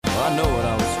I know what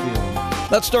I was feeling.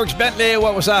 That's Dorks Bentley.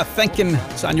 What was I thinking?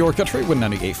 It's on Your Country with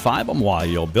 98.5. I'm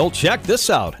Wild Bill. Check this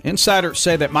out. Insiders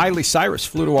say that Miley Cyrus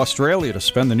flew to Australia to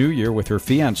spend the new year with her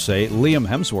fiancé, Liam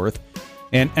Hemsworth,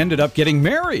 and ended up getting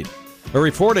married. A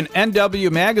report in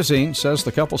NW Magazine says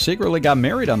the couple secretly got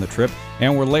married on the trip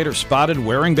and were later spotted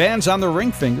wearing bands on their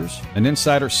ring fingers. An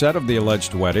insider said of the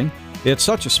alleged wedding, "It's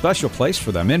such a special place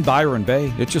for them in Byron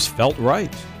Bay. It just felt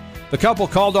right." The couple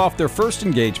called off their first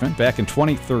engagement back in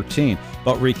 2013,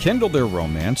 but rekindled their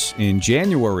romance in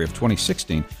January of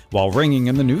 2016 while ringing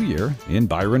in the new year in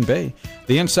Byron Bay.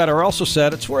 The insider also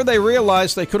said it's where they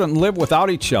realized they couldn't live without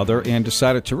each other and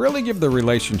decided to really give the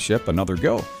relationship another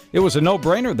go. It was a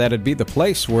no-brainer that it'd be the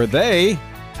place where they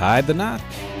tied the knot.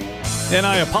 And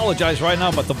I apologize right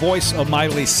now, but the voice of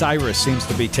Miley Cyrus seems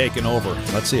to be taking over.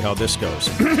 Let's see how this goes.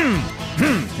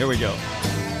 Here we go.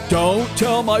 Don't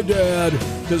tell my dad,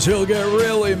 because he'll get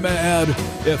really mad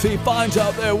if he finds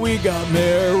out that we got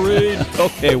married.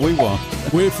 Okay, we won't.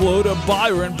 We flew to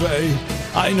Byron Bay.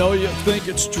 I know you think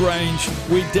it's strange.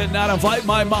 We did not invite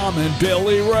my mom and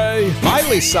Billy Ray.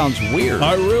 Miley sounds weird.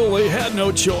 I really had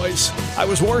no choice. I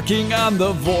was working on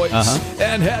The Voice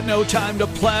and had no time to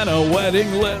plan a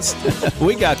wedding list.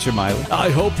 We got you, Miley. I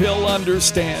hope he'll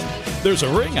understand. There's a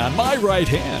ring on my right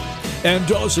hand and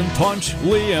doesn't punch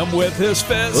Liam with his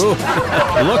fist. Ooh,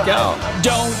 look out.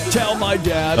 Don't tell my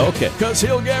dad. Okay. Because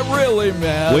he'll get really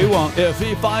mad. We won't. If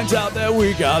he finds out that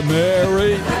we got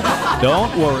married.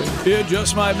 Don't worry. It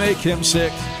just might make him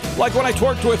sick. Like when I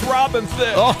twerked with Robin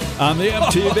Thicke on the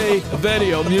MTV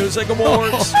Video Music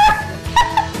Awards.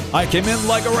 I came in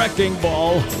like a wrecking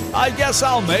ball. I guess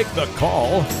I'll make the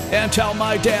call and tell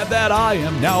my dad that I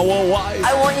am now a wife.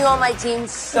 I want you on my team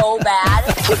so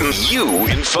bad. Putting you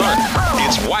in fun.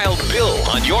 It's Wild Bill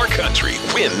on Your Country.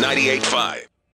 Win 98.5.